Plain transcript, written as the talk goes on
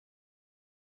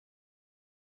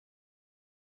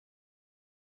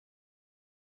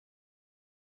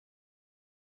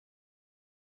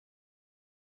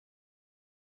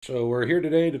So we're here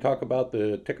today to talk about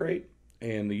the tick rate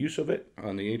and the use of it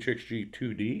on the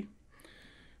HXG-2d.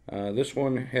 This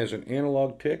one has an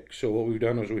analog tick, so what we've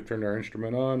done is we've turned our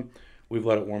instrument on, we've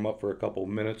let it warm up for a couple of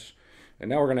minutes, and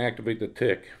now we're going to activate the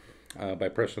tick by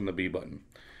pressing the B button.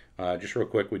 Just real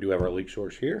quick, we do have our leak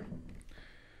source here.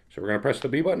 So we're going to press the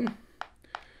B button,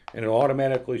 and it'll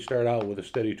automatically start out with a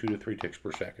steady 2 to 3 ticks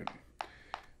per second.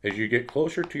 As you get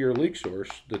closer to your leak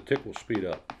source, the tick will speed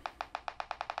up.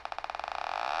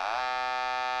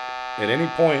 At any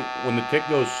point when the tick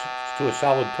goes to a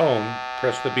solid tone,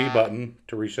 press the B button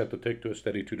to reset the tick to a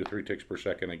steady 2 to 3 ticks per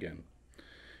second again.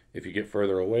 If you get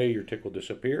further away, your tick will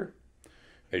disappear.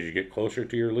 As you get closer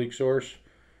to your leak source,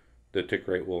 the tick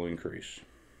rate will increase.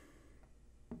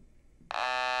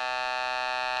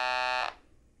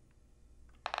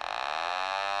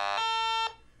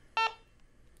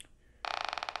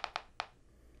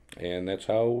 And that's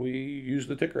how we use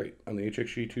the tick rate on the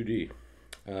HXG-2d.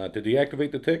 To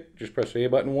deactivate the tick, just press the A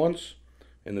button once,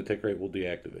 and the tick rate will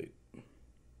deactivate.